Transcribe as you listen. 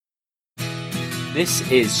This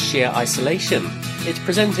is Sheer Isolation. It's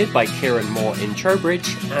presented by Kieran Moore in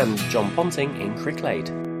Trowbridge and John Ponting in Cricklade.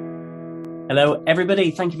 Hello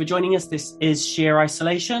everybody, thank you for joining us. This is Sheer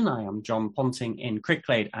Isolation. I am John Ponting in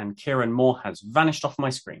Cricklade and Kieran Moore has vanished off my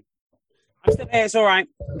screen. I'm still here, it's all right.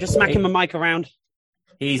 I'm just smacking my mic around.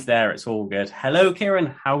 He's there, it's all good. Hello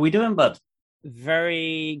Kieran, how are we doing, bud?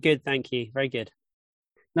 Very good, thank you. Very good.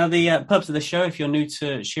 Now, the purpose of the show, if you're new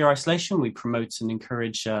to Sheer Isolation, we promote and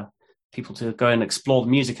encourage people to go and explore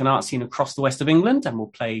the music and art scene across the west of England, and we'll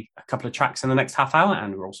play a couple of tracks in the next half hour.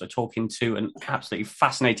 And we're also talking to an absolutely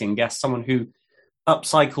fascinating guest, someone who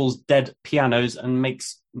upcycles dead pianos and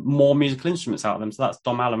makes more musical instruments out of them. So that's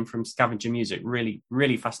Dom Allen from Scavenger Music. Really,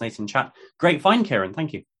 really fascinating chat. Great find, Kieran.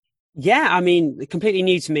 Thank you. Yeah, I mean, completely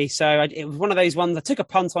new to me. So it was one of those ones, I took a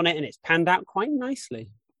punt on it and it's panned out quite nicely.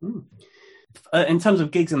 In terms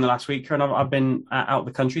of gigs in the last week, Kieran, I've been out of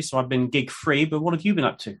the country, so I've been gig free. But what have you been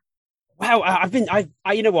up to? Wow,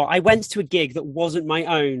 you know what? I went to a gig that wasn't my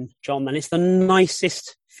own, John, and it's the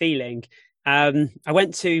nicest feeling. I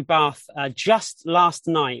went to Bath just last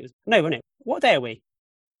night. Wasn't it? What day are we?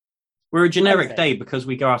 We're a generic day because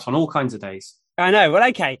we go out on all kinds of days. I know. Well,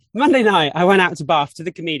 okay. Monday night, I went out to Bath to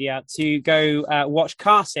the Comedia to go watch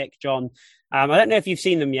Carsick, John. I don't know if you've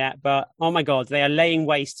seen them yet, but oh my God, they are laying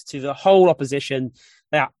waste to the whole opposition.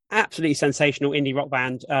 They are absolutely sensational indie rock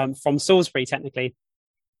band from Salisbury, technically.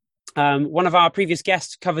 One of our previous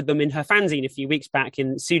guests covered them in her fanzine a few weeks back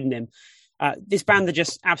in Pseudonym. This band are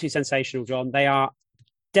just absolutely sensational, John. They are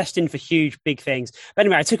destined for huge, big things. But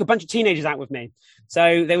anyway, I took a bunch of teenagers out with me.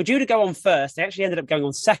 So they were due to go on first. They actually ended up going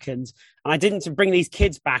on second. And I didn't bring these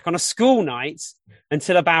kids back on a school night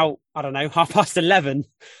until about, 11:30.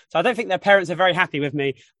 So I don't think their parents are very happy with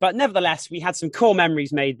me. But nevertheless, we had some core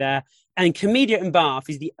memories made there. And Comedia in Bath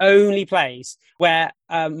is the only place where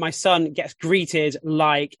my son gets greeted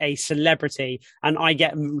like a celebrity and I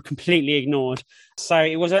get completely ignored. So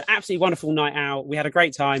it was an absolutely wonderful night out. We had a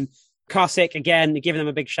great time. Carsick, again, giving them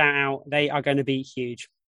a big shout out. They are going to be huge.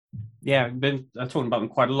 Yeah, I've been talking about them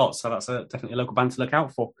quite a lot, so that's definitely a local band to look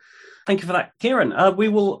out for. Thank you for that, Kieran. We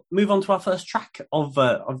will move on to our first track of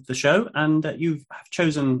the show, and you have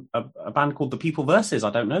chosen a band called The People Versus. I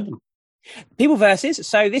don't know them. People Versus.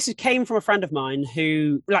 So this came from a friend of mine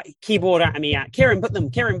who keyboard at me at Kieran, book them.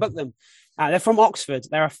 They're from Oxford.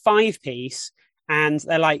 They're a 5-piece. And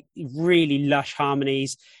they're like really lush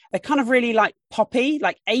harmonies. They're kind of really like poppy,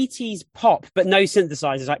 like 80s pop, but no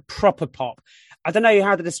synthesizers, like proper pop. I don't know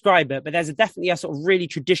how to describe it, but there's definitely a sort of really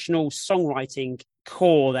traditional songwriting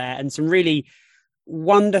core there and some really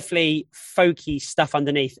wonderfully folky stuff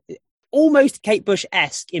underneath. Almost Kate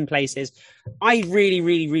Bush-esque in places. I really,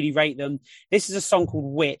 really, really rate them. This is a song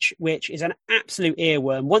called Witch, which is an absolute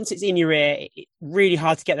earworm. Once it's in your ear, it's really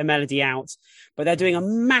hard to get the melody out. But they're doing a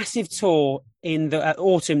massive tour in the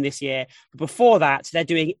autumn this year. But before that, they're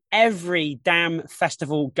doing every damn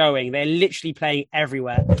festival going. They're literally playing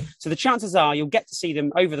everywhere. So the chances are you'll get to see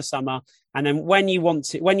them over the summer. And then when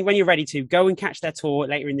you're ready to, go and catch their tour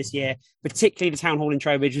later in this year, particularly the Town Hall in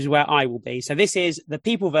Trowbridge, which is where I will be. So this is The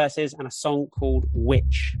People Versus and a song called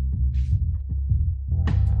Witch.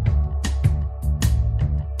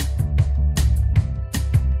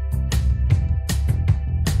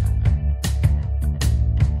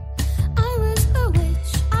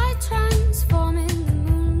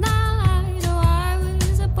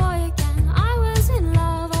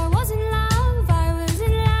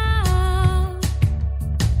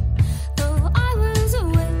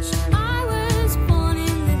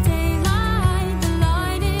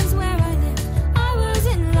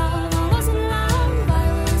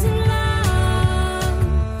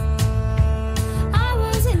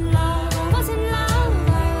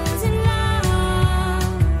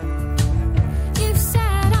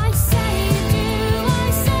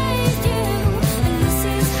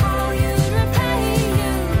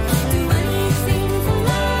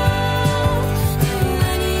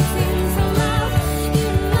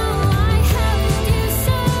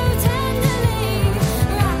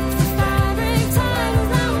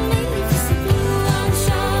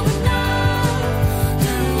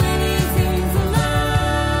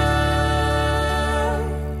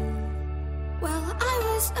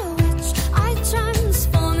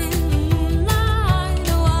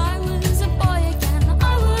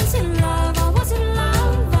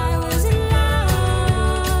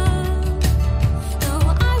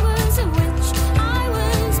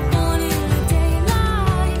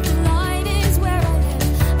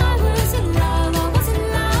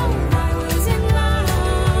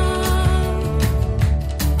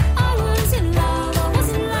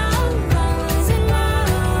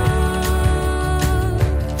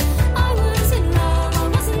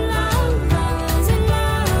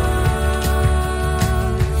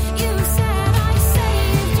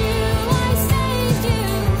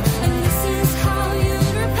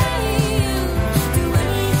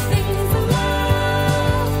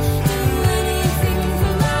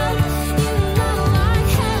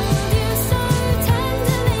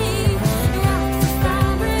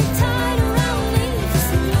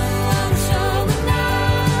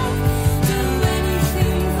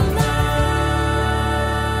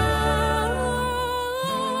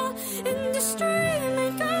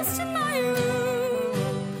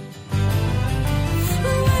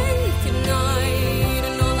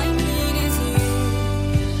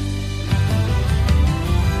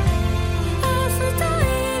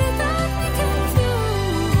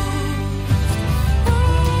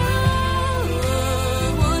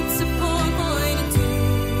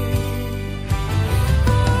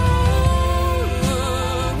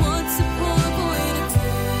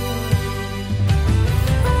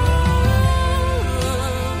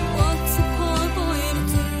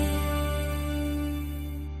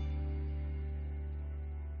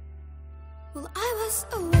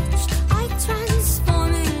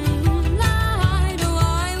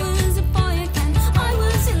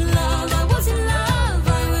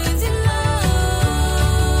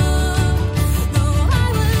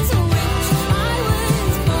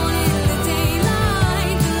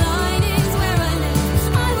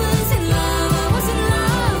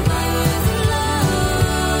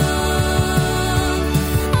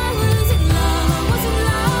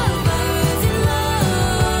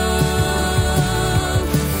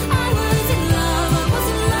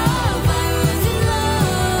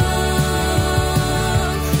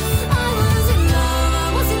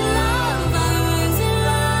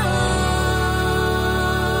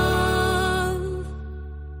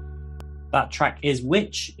 That track is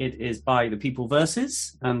Witch. It is by the People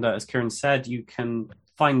Versus. And as Kieran said, you can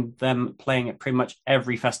find them playing at pretty much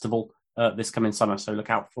every festival this coming summer. So look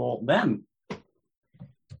out for them.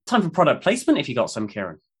 Time for product placement if you got some,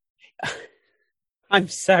 Kieran. I'm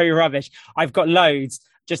so rubbish. I've got loads,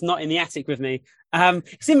 just not in the attic with me.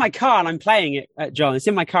 It's in my car and I'm playing it, John. It's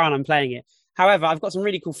in my car and I'm playing it. However, I've got some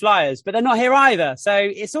really cool flyers, but they're not here either. So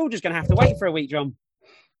it's all just going to have to wait for a week, John.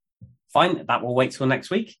 Fine, that will wait till next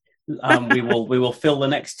week. We will fill the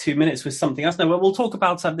next 2 minutes with something else. No, we'll talk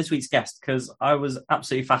about this week's guest because I was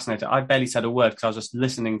absolutely fascinated. I barely said a word because I was just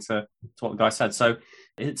listening to what the guy said. So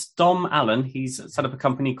it's Dom Allen. He's set up a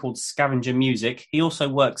company called Scavenger Music. He also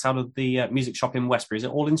works out of the music shop in Westbury. Is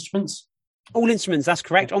it All Instruments? All Instruments, that's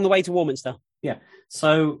correct. On the way to Warminster. Yeah.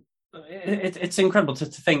 So it's incredible to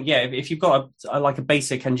think. Yeah, if you've got a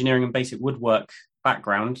basic engineering and basic woodwork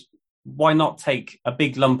background, why not take a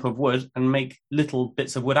big lump of wood and make little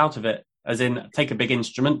bits of wood out of it? As in, take a big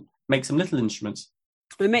instrument, make some little instruments.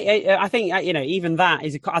 I think, even that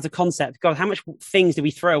is as a concept. God, how much things do we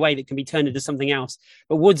throw away that can be turned into something else?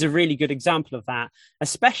 But wood's a really good example of that,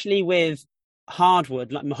 especially with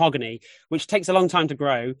hardwood like mahogany, which takes a long time to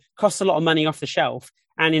grow, costs a lot of money off the shelf,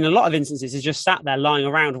 and in a lot of instances is just sat there lying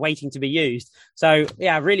around waiting to be used. So,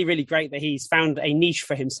 yeah, really, really great that he's found a niche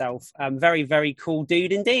for himself. Very, very cool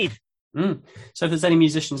dude indeed. So if there's any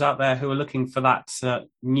musicians out there who are looking for that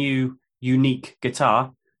new, unique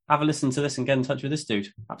guitar, have a listen to this and get in touch with this dude.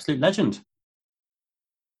 Absolute legend.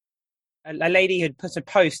 A lady had put a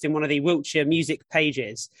post in one of the Wiltshire music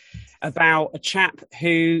pages about a chap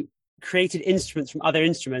who created instruments from other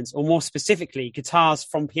instruments, or more specifically, guitars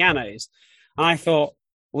from pianos. And I thought,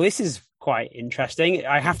 well, this is quite interesting.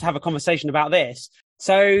 I have to have a conversation about this.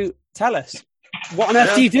 So tell us, what on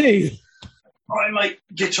earth do you do? I make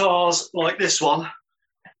guitars like this one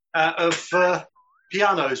out of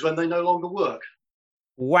pianos when they no longer work.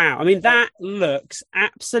 Wow. I mean, that looks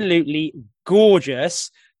absolutely gorgeous.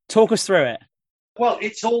 Talk us through it. Well,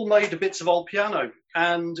 it's all made of bits of old piano.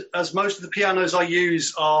 And as most of the pianos I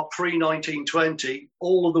use are pre-1920,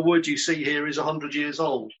 all of the wood you see here is 100 years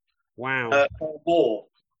old. Wow. Or more.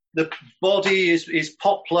 The body is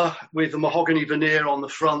poplar with a mahogany veneer on the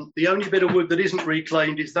front. The only bit of wood that isn't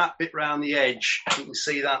reclaimed is that bit round the edge. You can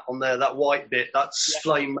see that on there, that white bit. That's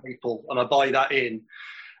flame maple, and I buy that in.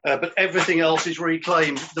 But everything else is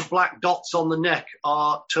reclaimed. The black dots on the neck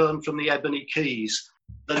are turned from the ebony keys.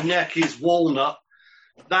 The neck is walnut.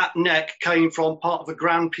 That neck came from part of a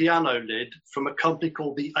grand piano lid from a company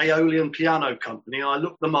called the Aeolian Piano Company. I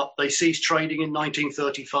looked them up. They ceased trading in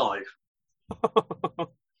 1935.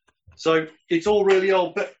 So it's all really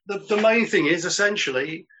old. But the main thing is,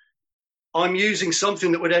 essentially, I'm using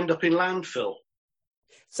something that would end up in landfill.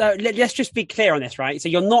 So let's just be clear on this, right? So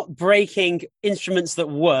you're not breaking instruments that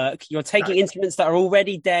work. You're taking instruments that are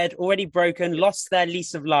already dead, already broken, lost their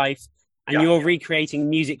lease of life, and you're recreating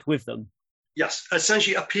music with them. Yes,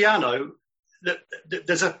 essentially a piano.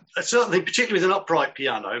 There's a certain thing, particularly with an upright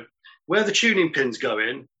piano, where the tuning pins go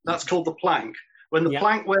in. That's called the plank. When the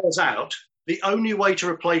plank wears out, the only way to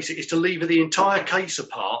replace it is to lever the entire case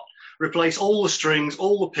apart, replace all the strings,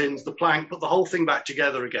 all the pins, the plank, put the whole thing back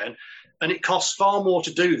together again. And it costs far more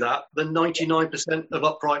to do that than 99% of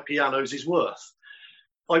upright pianos is worth.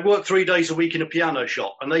 I work 3 days a week in a piano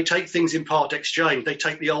shop, and they take things in part exchange. They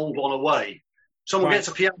take the old one away. Someone gets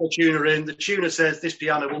a piano tuner in, the tuner says this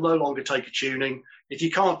piano will no longer take a tuning. If you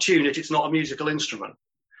can't tune it, it's not a musical instrument.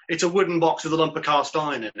 It's a wooden box with a lump of cast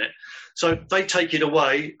iron in it. So they take it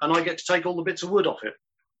away, and I get to take all the bits of wood off it.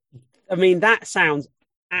 I mean, that sounds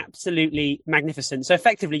absolutely magnificent. So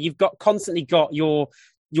effectively, you've constantly got your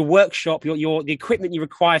workshop, the equipment you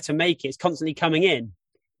require to make it is constantly coming in.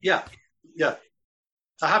 Yeah.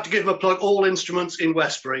 I have to give them a plug. All Instruments in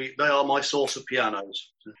Westbury, they are my source of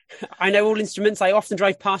pianos. I know All Instruments. I often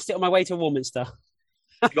drive past it on my way to Warminster.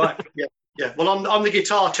 Right. Yeah. Well, I'm the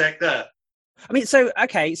guitar tech there. I mean, so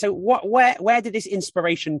where did this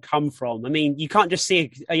inspiration come from? I mean, you can't just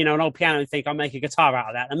see an old piano and think I'll make a guitar out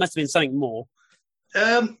of that. There must have been something more.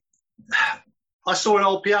 I saw an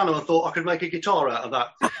old piano and thought I could make a guitar out of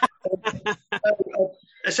that.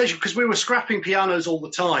 Essentially, because we were scrapping pianos all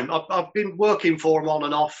the time. I've been working for them on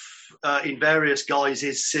and off in various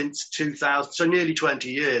guises since 2000, so nearly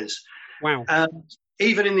 20 years. Wow. And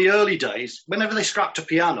even in the early days, whenever they scrapped a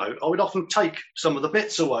piano, I would often take some of the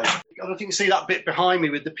bits away. I don't think you can see that bit behind me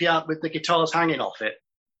with the guitars hanging off it.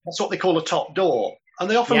 That's what they call a top door. And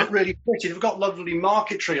they often look really pretty. They've got lovely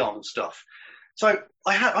marquetry on and stuff. So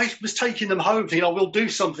I was taking them home thinking, we'll do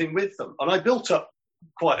something with them. And I built up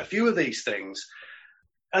quite a few of these things.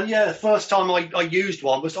 And yeah, the first time I used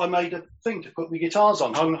one was I made a thing to put the guitars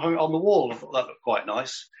on, hung on the wall. I thought that looked quite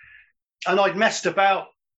nice. And I'd messed about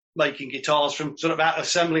making guitars from sort of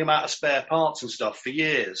assembling them out of spare parts and stuff for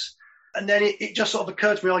years. And then it just sort of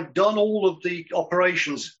occurred to me I'd done all of the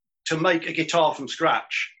operations to make a guitar from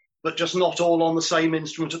scratch, but just not all on the same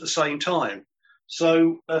instrument at the same time.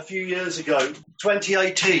 So a few years ago,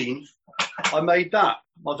 2018, I made that,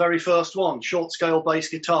 my very first one, short scale bass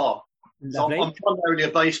guitar. So I'm primarily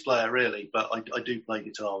a bass player, really, but I do play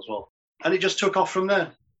guitar as well. And it just took off from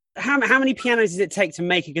there. How many pianos does it take to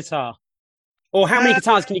make a guitar? Or how many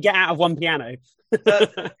guitars can you get out of one piano?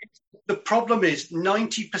 The problem is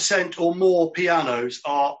 90% or more pianos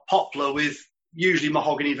are poplar with usually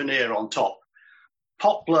mahogany veneer on top.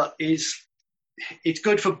 Poplar it's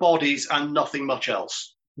good for bodies and nothing much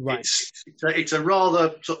else. Right. It's a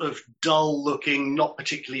rather sort of dull looking, not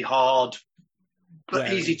particularly hard,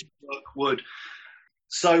 but easy to work wood.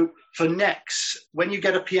 So for necks, when you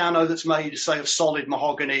get a piano that's made, say, of solid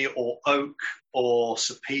mahogany or oak or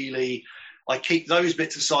sapele, I keep those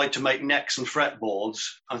bits aside to make necks and fretboards.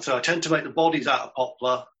 And so I tend to make the bodies out of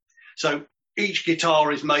poplar. So each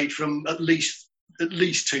guitar is made from at least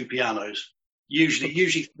two pianos,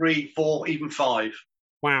 usually 3, 4, even 5.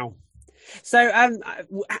 Wow. So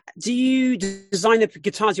do you design the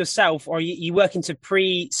guitars yourself, or are you working to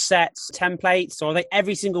preset templates, or are they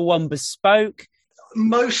every single one bespoke?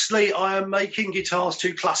 Mostly I am making guitars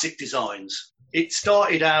to classic designs. It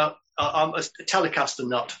started out, I'm a Telecaster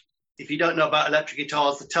nut. If you don't know about electric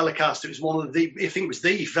guitars, the Telecaster was I think it was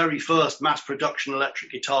the very first mass production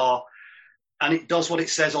electric guitar, and it does what it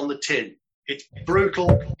says on the tin. It's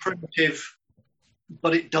brutal, primitive,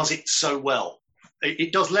 but it does it so well.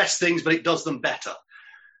 It does less things, but it does them better.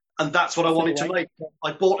 And that's what I wanted to make.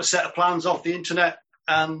 I bought a set of plans off the internet,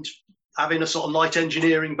 and having a sort of light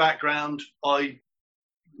engineering background, I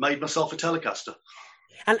made myself a Telecaster.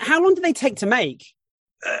 And how long do they take to make?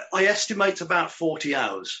 I estimate about 40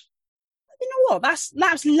 hours. You know what? That's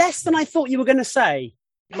less than I thought you were going to say.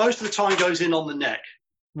 Most of the time goes in on the neck.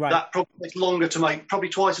 Right. That probably takes longer to make, probably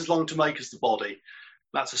twice as long to make as the body.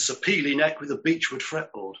 That's a sapele neck with a beechwood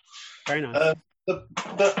fretboard. Very nice. The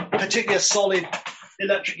particularly a solid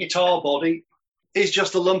electric guitar body is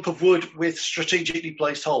just a lump of wood with strategically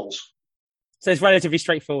placed holes. So it's relatively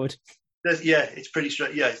straightforward. It's pretty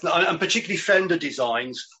straight. Yeah, and particularly Fender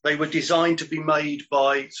designs, they were designed to be made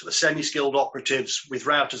by sort of semi-skilled operatives with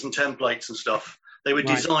routers and templates and stuff. They were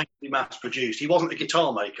designed to be mass-produced. He wasn't a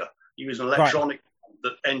guitar maker. He was an electronic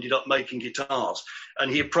that ended up making guitars.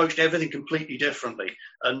 And he approached everything completely differently.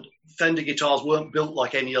 And Fender guitars weren't built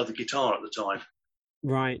like any other guitar at the time.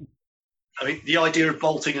 Right. I mean, the idea of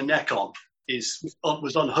bolting a neck on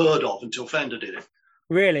was unheard of until Fender did it.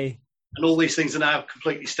 Really? And all these things are now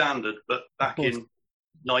completely standard, but back in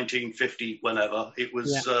 1950, whenever, it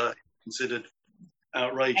was considered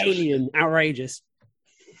outrageous. Alien, outrageous.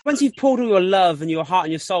 Once you've poured all your love and your heart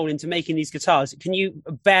and your soul into making these guitars, can you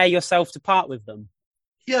bear yourself to part with them?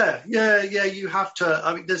 Yeah, you have to.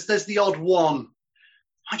 I mean, there's the odd one.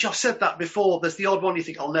 I just said that before. There's the odd one you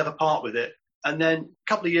think, I'll never part with it. And then a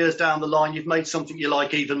couple of years down the line, you've made something you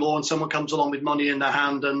like even more, and someone comes along with money in their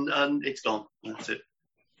hand and it's gone. That's it.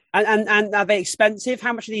 And are they expensive?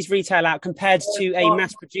 How much do these retail out compared to a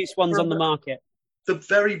mass-produced ones on the market? The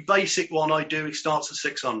very basic one I do, it starts at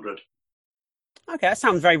 600. Okay, that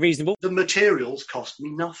sounds very reasonable. The materials cost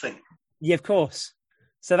me nothing. Yeah, of course.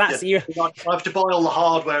 So that's I have to buy all the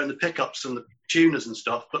hardware and the pickups and the tuners and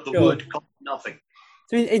stuff, but the wood costs me nothing.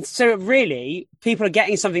 So really, people are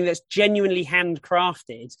getting something that's genuinely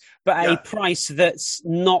handcrafted, but at a price that's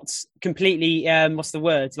not completely,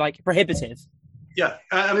 like prohibitive. Yeah.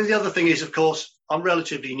 I mean, the other thing is, of course, I'm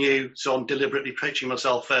relatively new, so I'm deliberately pitching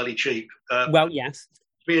myself fairly cheap. Well, yes.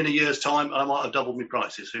 In a year's time, I might have doubled my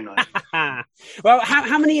prices. Who knows? Well,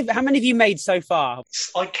 how many have you made so far?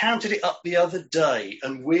 I counted it up the other day,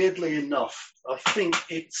 and weirdly enough, I think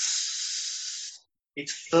it's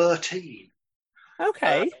 13.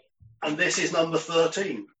 Okay. And this is number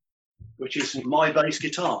 13, which is my bass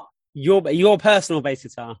guitar. Your personal bass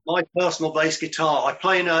guitar. My personal bass guitar. I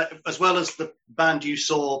play in as well as the band you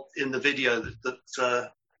saw in the video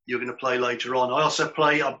that you're going to play later on. I also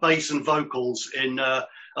play bass and vocals in a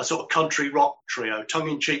sort of country rock trio,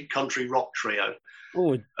 tongue-in-cheek country rock trio.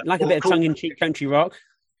 Oh, like a bit of tongue-in-cheek country rock.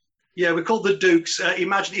 Yeah, we're called the Dukes.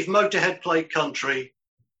 Imagine if Motorhead played country,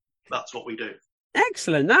 that's what we do.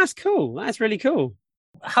 Excellent. That's cool. That's really cool.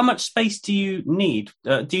 How much space do you need?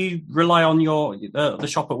 Do you rely on the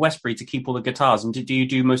shop at Westbury to keep all the guitars? And do you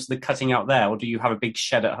do most of the cutting out there, or do you have a big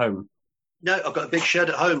shed at home? No, I've got a big shed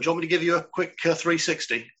at home. Do you want me to give you a quick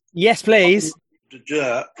 360? Yes, please.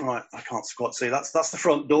 Right, I can't quite see. That's the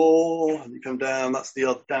front door, and you come down. That's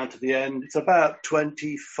the down to the end. It's about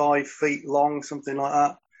 25 feet long, something like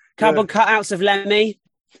that. Cardboard cutouts of Lemmy.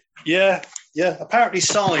 Yeah. Apparently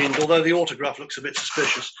signed, although the autograph looks a bit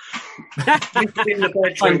suspicious.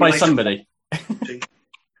 Signed by somebody.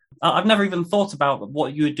 I've never even thought about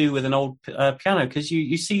what you would do with an old piano, because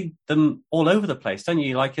you see them all over the place, don't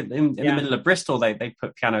you? Like in the middle of Bristol, they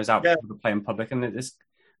put pianos out for people to play in public, and it's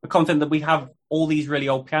a confident that we have all these really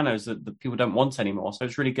old pianos that people don't want anymore. So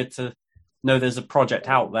it's really good to know there's a project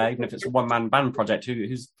out there, even if it's a one-man band project,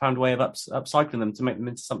 who's found a way of upcycling them to make them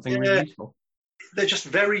into something really useful. They're just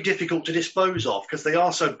very difficult to dispose of because they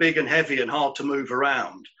are so big and heavy and hard to move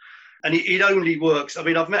around. And it only works. I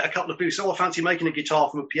mean, I've met a couple of people, so I fancy making a guitar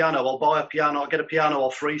from a piano. I'll buy a piano, I'll get a piano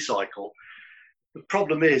off Recycle. The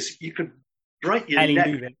problem is you could break your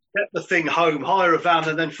neck, get the thing home, hire a van,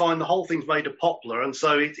 and then find the whole thing's made of poplar. And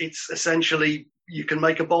so it's essentially, you can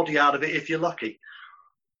make a body out of it if you're lucky.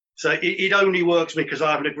 So it only works because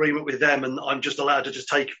I have an agreement with them, and I'm just allowed to just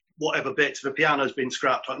take whatever bits. If a piano's been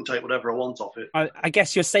scrapped, I can take whatever I want off it. I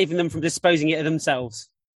guess you're saving them from disposing it themselves.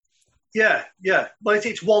 Yeah. But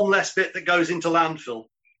it's one less bit that goes into landfill.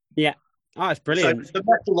 Yeah. Oh, it's brilliant. So the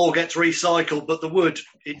metal all gets recycled, but the wood,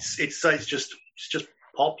 it's just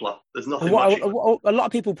poplar. There's nothing much. What a lot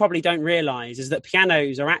of people probably don't realise is that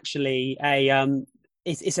pianos are actually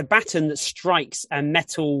it's a baton that strikes a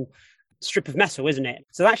metal strip of metal, isn't it?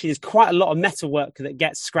 So actually there's quite a lot of metal work that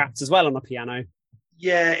gets scrapped as well on a piano.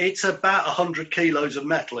 Yeah, it's about 100 kilos of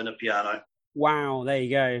metal in a piano. Wow, there you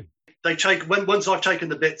go. They take once I've taken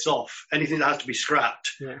the bits off, anything that has to be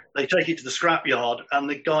scrapped, they take it to the scrap yard, and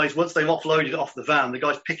the guys, once they've offloaded it off the van, the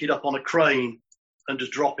guys pick it up on a crane and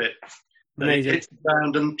just drop it. Amazing. It hits the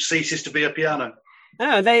ground and ceases to be a piano.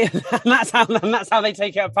 Oh, that's how they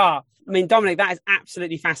take it apart. I mean, Dominic, that is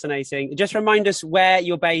absolutely fascinating. Just remind us where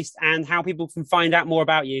you're based and how people can find out more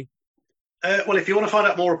about you. Well, if you want to find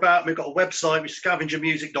out more about me, we've got a website, which is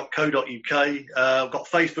scavengermusic.co.uk. I've got a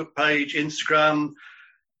Facebook page, Instagram,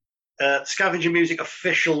 Scavenger Music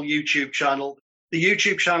official YouTube channel. The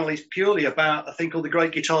YouTube channel is purely about a thing called the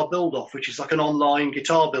Great Guitar Build-Off, which is like an online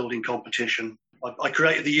guitar building competition. I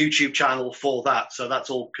created the YouTube channel for that, so that's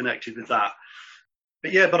all connected with that.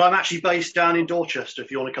 But I'm actually based down in Dorchester if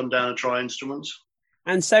you want to come down and try instruments.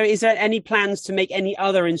 And so is there any plans to make any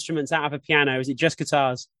other instruments out of a piano? Is it just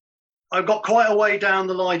guitars? I've got quite a way down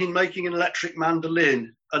the line in making an electric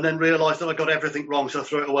mandolin and then realised that I got everything wrong, so I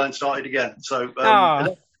threw it away and started again. So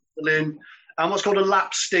electric mandolin and what's called a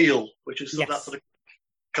lap steel, which is that sort of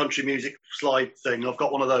country music slide thing. I've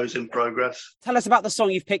got one of those in progress. Tell us about the song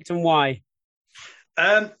you've picked and why.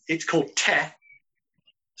 It's called Teh,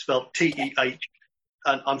 spelled T-E-H.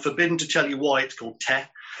 And I'm forbidden to tell you why it's called Teh.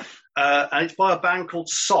 And it's by a band called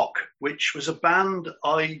Sock, which was a band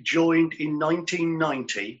I joined in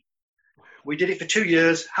 1990. We did it for 2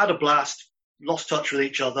 years, had a blast, lost touch with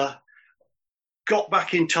each other, got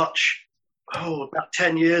back in touch, about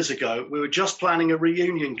 10 years ago. We were just planning a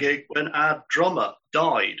reunion gig when our drummer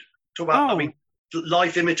died. Talk about,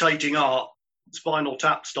 life imitating art, Spinal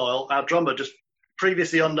Tap style. Our drummer, just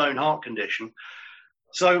previously unknown heart condition.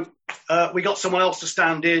 So we got someone else to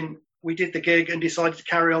stand in. We did the gig and decided to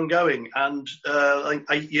carry on going. And I think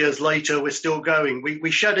 8 years later, we're still going.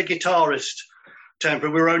 We shed a guitarist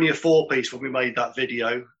temporarily. We were only a 4-piece when we made that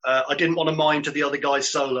video. I didn't want to mind to the other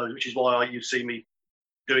guy's solo, which is why you see me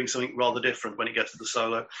doing something rather different when it gets to the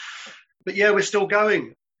solo. But yeah, we're still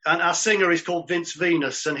going. And our singer is called Vince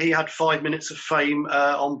Venus, and he had 5 minutes of fame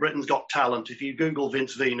on Britain's Got Talent. If you Google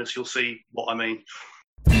Vince Venus, you'll see what I mean.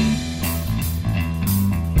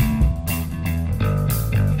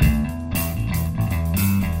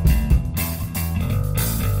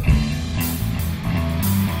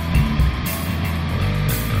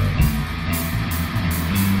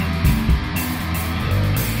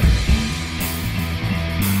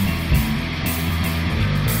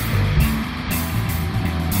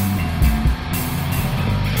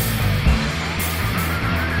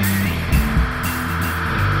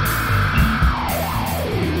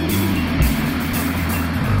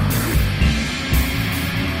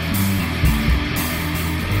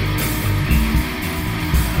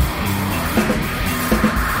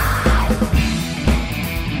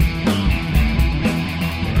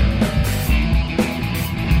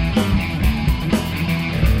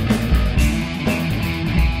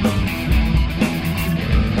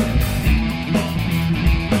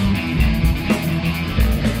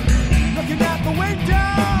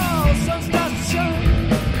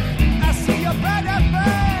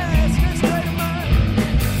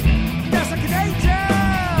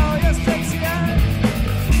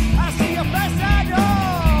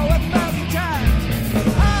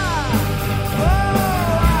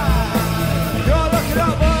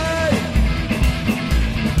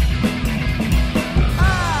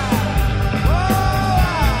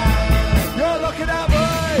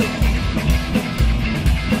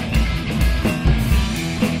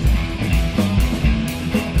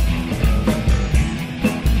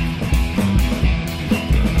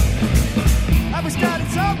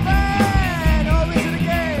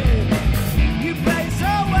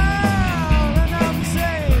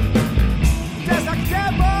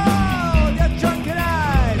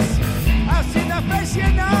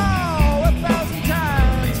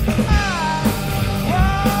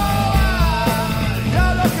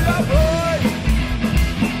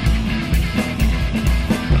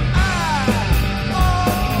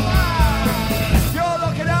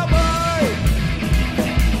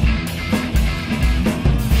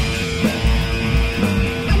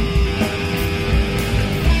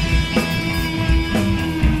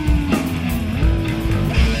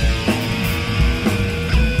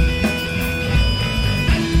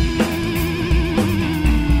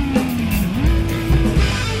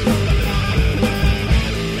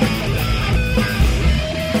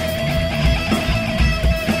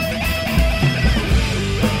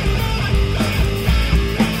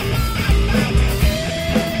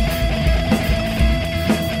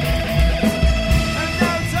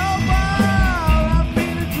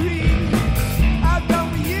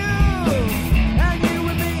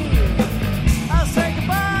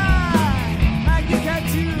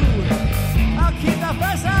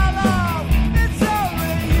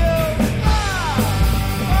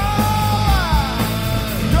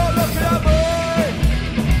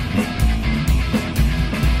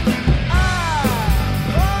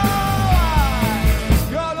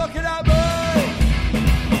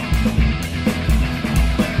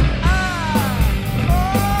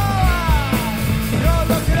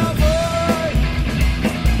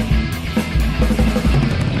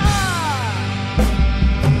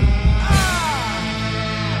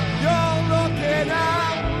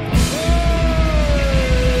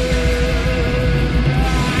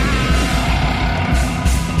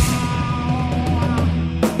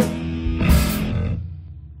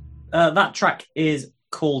 That track is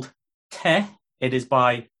called Te. It is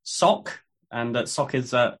by Sock, and Sock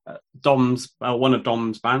is Dom's one of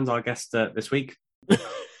Dom's bands, I guess, this week.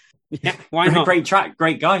 Yeah, why not? Great track,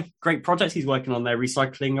 great guy, great project he's working on there,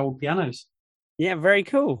 recycling old pianos. Yeah, very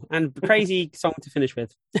cool and crazy song to finish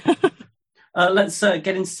with. Let's get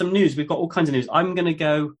into some news. We've got all kinds of news. I'm going to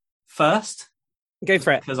go first. Go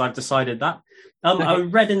for it. Because I've decided that. Okay. I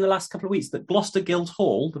read in the last couple of weeks that Gloucester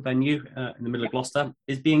Guildhall, the venue in the middle of Gloucester,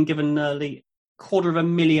 is being given nearly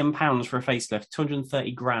 £250,000 for a facelift,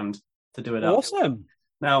 230 grand to do it up. Awesome.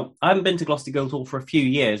 Now, I haven't been to Gloucester Guildhall for a few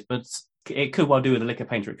years, but it could well do with a liquor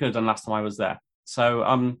painter. It could have done last time I was there.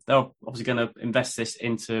 So they're obviously going to invest this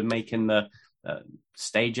into making the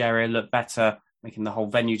stage area look better, making the whole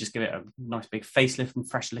venue, just give it a nice big facelift and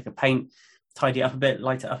fresh liquor paint, tidy it up a bit,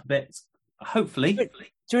 light it up a bit. Hopefully.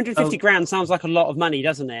 250 grand sounds like a lot of money,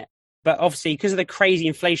 doesn't it? But obviously, because of the crazy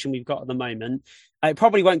inflation we've got at the moment, it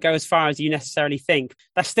probably won't go as far as you necessarily think.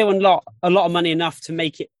 That's still a lot of money, enough to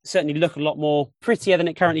make it certainly look a lot more prettier than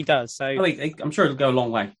it currently does. So I'm sure it'll go a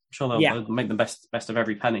long way. I'm sure they'll make the best of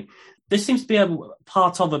every penny. This seems to be a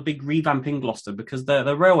part of a big revamp in Gloucester, because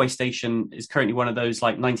the railway station is currently one of those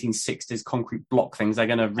like 1960s concrete block things. They're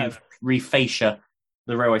going to refascia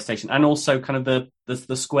the railway station, and also kind of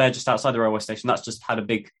the square just outside the railway station. That's just had a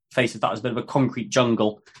big face. That was a bit of a concrete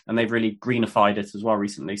jungle, and they've really greenified it as well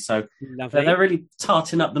recently. So they're really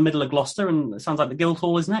tarting up the middle of Gloucester, and it sounds like the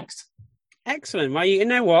Guildhall is next. Excellent. Well, you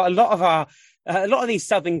know what? A lot of these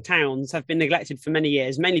southern towns have been neglected for many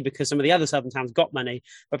years, mainly because some of the other southern towns got money.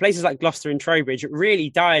 But places like Gloucester and Trowbridge really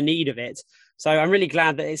dire need of it. So I'm really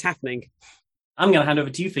glad that it's happening. I'm going to hand over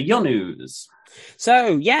to you for your news.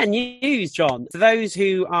 So, yeah, news, John. For those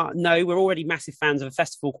who know, we're already massive fans of a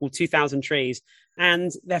festival called 2000 Trees. And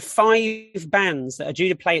there are 5 bands that are due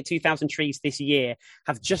to play at 2000 Trees this year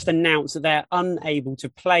have just announced that they're unable to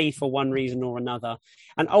play for one reason or another.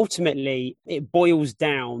 And ultimately, it boils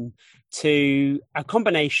down to a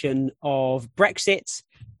combination of Brexit,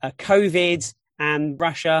 COVID, and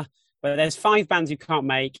Russia. But there's 5 bands who can't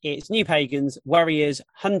make. It's New Pagans, Warriors,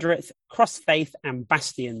 100th, Crossfaith, and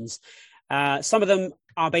Bastions. Some of them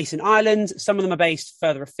are based in Ireland, some of them are based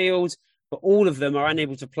further afield, but all of them are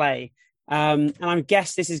unable to play. And I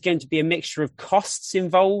guess this is going to be a mixture of costs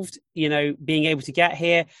involved, being able to get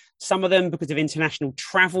here. Some of them because of international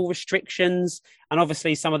travel restrictions, and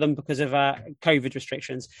obviously some of them because of COVID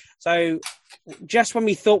restrictions. So just when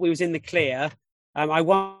we thought we was in the clear, I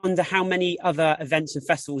wonder how many other events and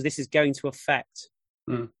festivals this is going to affect.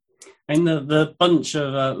 And the bunch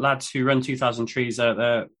of lads who run 2000 Trees,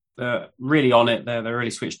 they're really on it. They're a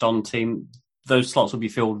really switched on team. Those slots will be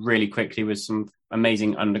filled really quickly with some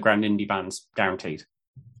amazing underground indie bands, guaranteed.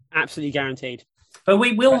 Absolutely guaranteed. But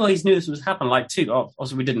we always knew this was happening.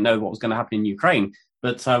 Obviously, we didn't know what was going to happen in Ukraine,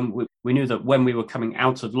 but we knew that when we were coming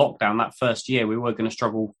out of lockdown that first year, we were going to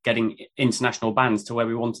struggle getting international bands to where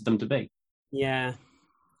we wanted them to be. Yeah.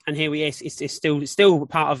 And here we are. It's still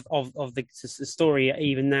part of the story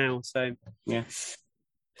even now. So yeah,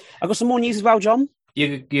 I've got some more news as well, John.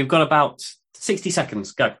 You've got about 60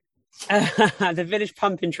 seconds. Go. The Village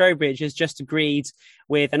Pump in Trowbridge has just agreed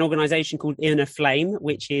with an organisation called Inner Flame,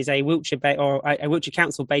 which is a Wiltshire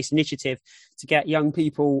Council-based initiative to get young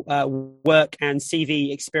people work and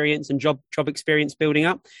CV experience and job experience building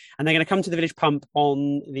up. And they're going to come to the Village Pump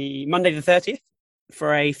on the Monday the 30th.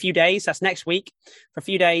 For a few days, that's next week, for a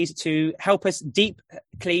few days to help us deep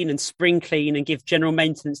clean and spring clean and give general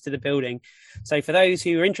maintenance to the building. So for those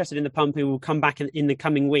who are interested in the pump, who will come back in the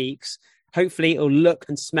coming weeks, hopefully it'll look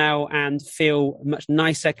and smell and feel much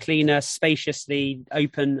nicer, cleaner, spaciously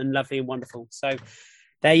open and lovely and wonderful. So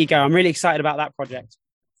there you go. I'm really excited about that project.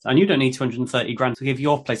 And you don't need 230 grand to give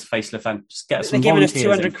your place a facelift, then. Just get some They're giving us 200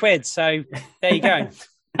 volunteers quid, so there you go.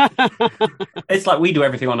 It's like we do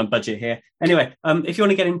everything on a budget here. Anyway, if you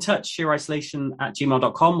want to get in touch,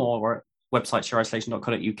 sheerisolation@gmail.com or website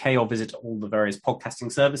sheerisolation.co.uk, or visit all the various podcasting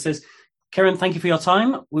services. Kieran, thank you for your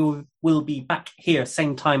time. We'll be back here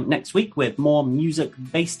same time next week with more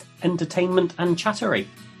music-based entertainment and chattery.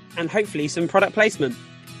 And hopefully some product placement.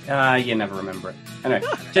 You never remember it. Anyway,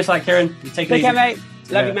 just like Kieran, you take it easy. Take care, mate.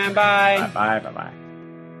 Love you, man. Bye. Bye.